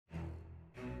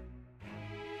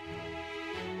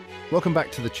Welcome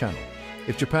back to the channel.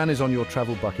 If Japan is on your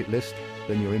travel bucket list,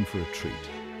 then you're in for a treat.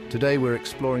 Today we're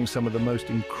exploring some of the most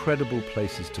incredible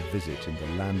places to visit in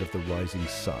the land of the rising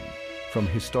sun. From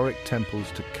historic temples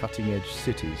to cutting-edge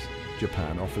cities,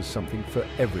 Japan offers something for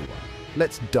everyone.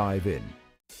 Let's dive in.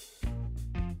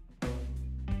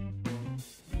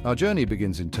 Our journey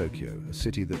begins in Tokyo, a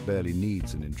city that barely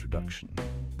needs an introduction.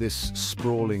 This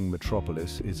sprawling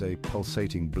metropolis is a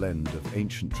pulsating blend of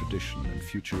ancient tradition and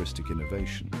futuristic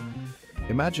innovation.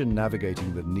 Imagine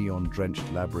navigating the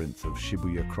neon-drenched labyrinth of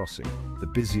Shibuya Crossing, the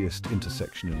busiest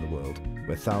intersection in the world,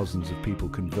 where thousands of people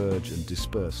converge and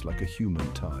disperse like a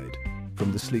human tide.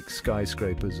 From the sleek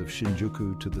skyscrapers of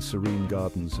Shinjuku to the serene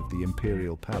gardens of the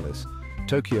Imperial Palace,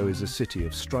 Tokyo is a city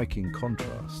of striking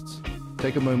contrasts.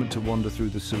 Take a moment to wander through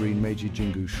the serene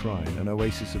Meiji-Jingu Shrine, an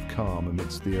oasis of calm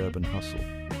amidst the urban hustle.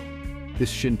 This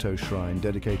Shinto shrine,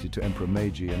 dedicated to Emperor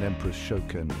Meiji and Empress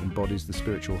Shoken, embodies the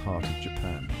spiritual heart of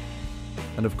Japan.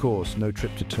 And of course, no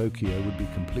trip to Tokyo would be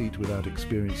complete without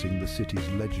experiencing the city's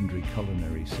legendary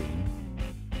culinary scene.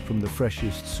 From the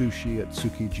freshest sushi at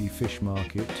Tsukiji Fish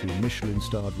Market to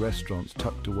Michelin-starred restaurants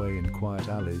tucked away in quiet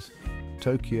alleys,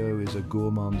 Tokyo is a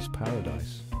gourmand's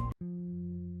paradise.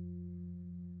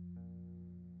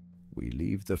 We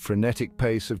leave the frenetic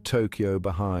pace of Tokyo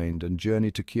behind and journey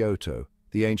to Kyoto,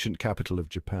 the ancient capital of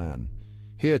Japan.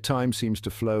 Here time seems to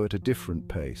flow at a different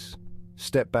pace.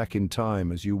 Step back in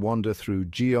time as you wander through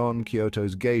Gion,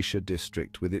 Kyoto's geisha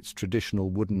district with its traditional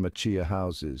wooden machiya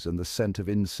houses and the scent of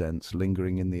incense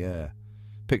lingering in the air.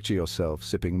 Picture yourself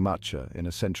sipping matcha in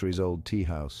a centuries-old tea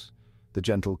house, the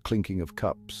gentle clinking of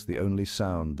cups, the only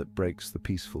sound that breaks the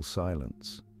peaceful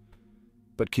silence.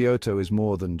 But Kyoto is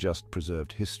more than just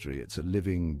preserved history. It's a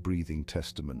living, breathing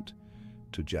testament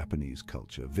to Japanese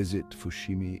culture. Visit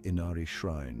Fushimi Inari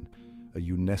Shrine, a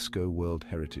UNESCO World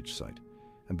Heritage Site,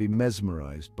 and be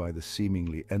mesmerized by the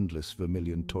seemingly endless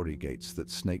vermilion torii gates that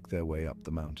snake their way up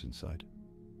the mountainside.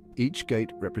 Each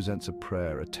gate represents a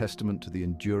prayer, a testament to the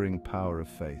enduring power of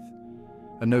faith.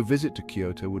 And no visit to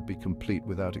Kyoto would be complete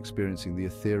without experiencing the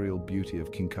ethereal beauty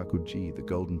of Kinkakuji, the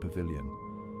Golden Pavilion.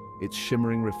 Its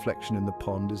shimmering reflection in the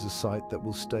pond is a sight that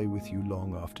will stay with you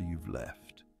long after you've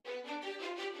left.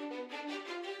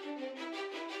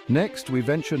 Next, we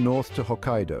venture north to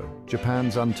Hokkaido,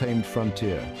 Japan's untamed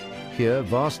frontier. Here,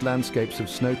 vast landscapes of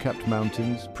snow-capped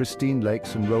mountains, pristine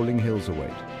lakes and rolling hills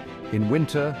await. In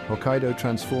winter, Hokkaido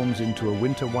transforms into a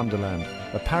winter wonderland,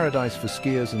 a paradise for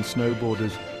skiers and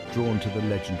snowboarders drawn to the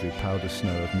legendary powder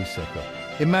snow of Niseko.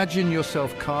 Imagine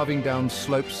yourself carving down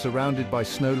slopes surrounded by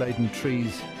snow-laden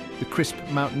trees, the crisp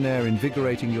mountain air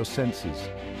invigorating your senses.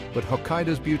 But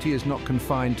Hokkaido's beauty is not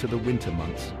confined to the winter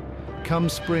months. Come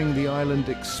spring, the island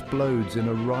explodes in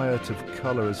a riot of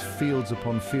color as fields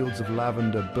upon fields of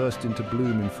lavender burst into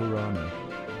bloom in Furano.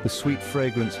 The sweet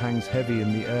fragrance hangs heavy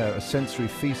in the air, a sensory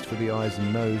feast for the eyes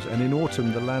and nose, and in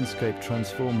autumn the landscape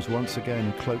transforms once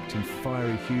again, cloaked in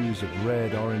fiery hues of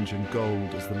red, orange and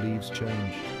gold as the leaves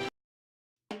change.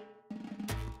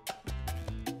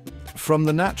 From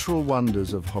the natural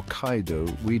wonders of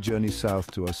Hokkaido, we journey south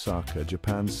to Osaka,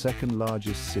 Japan's second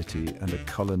largest city and a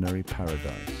culinary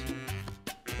paradise.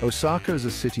 Osaka is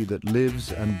a city that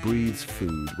lives and breathes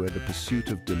food, where the pursuit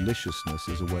of deliciousness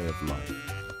is a way of life.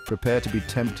 Prepare to be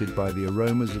tempted by the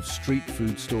aromas of street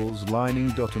food stalls lining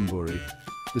Dotonbori,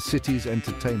 the city's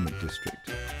entertainment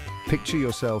district. Picture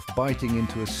yourself biting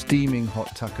into a steaming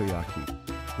hot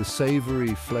takoyaki, the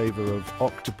savory flavor of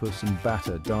octopus and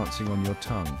batter dancing on your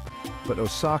tongue. But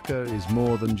Osaka is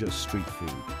more than just street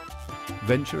food.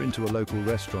 Venture into a local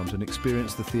restaurant and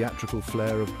experience the theatrical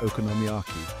flair of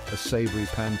okonomiyaki, a savory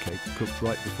pancake cooked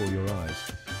right before your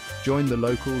eyes. Join the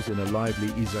locals in a lively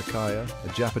izakaya,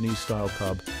 a Japanese-style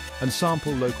pub, and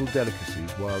sample local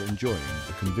delicacies while enjoying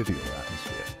the convivial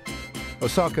atmosphere.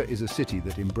 Osaka is a city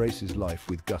that embraces life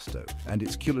with gusto, and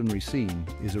its culinary scene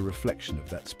is a reflection of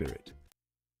that spirit.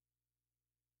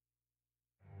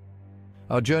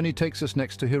 Our journey takes us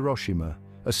next to Hiroshima,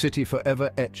 a city forever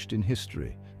etched in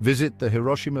history. Visit the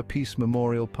Hiroshima Peace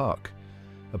Memorial Park,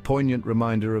 a poignant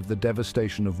reminder of the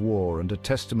devastation of war and a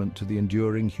testament to the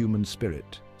enduring human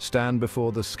spirit. Stand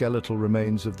before the skeletal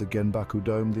remains of the Genbaku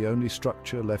Dome, the only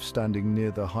structure left standing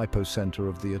near the hypocenter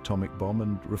of the atomic bomb,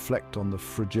 and reflect on the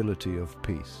fragility of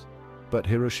peace. But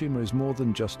Hiroshima is more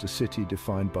than just a city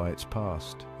defined by its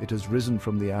past. It has risen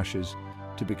from the ashes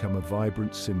to become a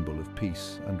vibrant symbol of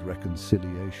peace and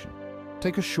reconciliation.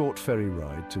 Take a short ferry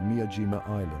ride to Miyajima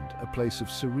Island, a place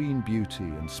of serene beauty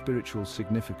and spiritual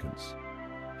significance.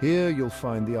 Here you'll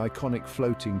find the iconic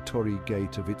floating torii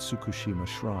gate of Itsukushima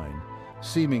Shrine,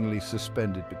 seemingly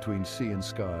suspended between sea and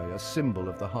sky, a symbol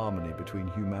of the harmony between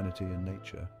humanity and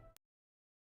nature.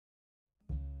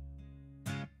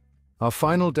 Our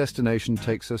final destination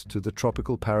takes us to the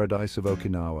tropical paradise of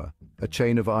Okinawa, a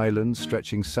chain of islands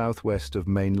stretching southwest of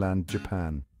mainland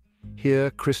Japan.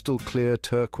 Here, crystal-clear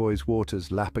turquoise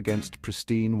waters lap against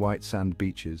pristine white sand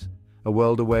beaches, a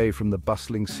world away from the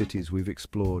bustling cities we've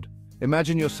explored.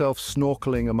 Imagine yourself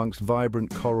snorkeling amongst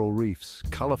vibrant coral reefs,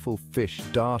 colorful fish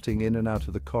darting in and out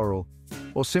of the coral,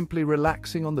 or simply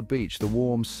relaxing on the beach, the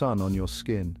warm sun on your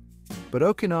skin. But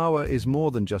Okinawa is more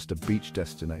than just a beach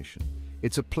destination.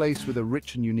 It's a place with a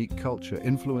rich and unique culture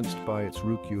influenced by its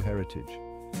Ryukyu heritage.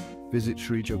 Visit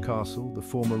Shurijo Castle, the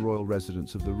former royal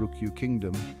residence of the Ryukyu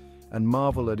Kingdom, and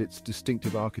marvel at its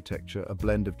distinctive architecture, a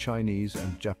blend of Chinese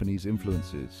and Japanese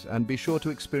influences. And be sure to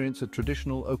experience a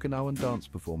traditional Okinawan dance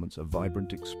performance, a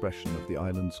vibrant expression of the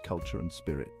island's culture and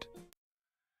spirit.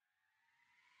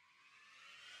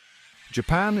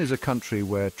 Japan is a country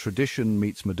where tradition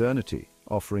meets modernity,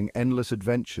 offering endless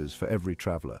adventures for every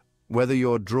traveler. Whether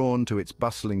you're drawn to its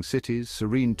bustling cities,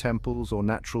 serene temples, or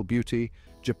natural beauty,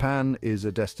 Japan is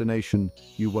a destination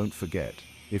you won't forget.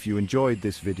 If you enjoyed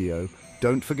this video,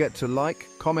 don't forget to like,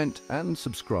 comment, and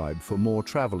subscribe for more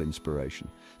travel inspiration.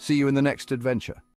 See you in the next adventure.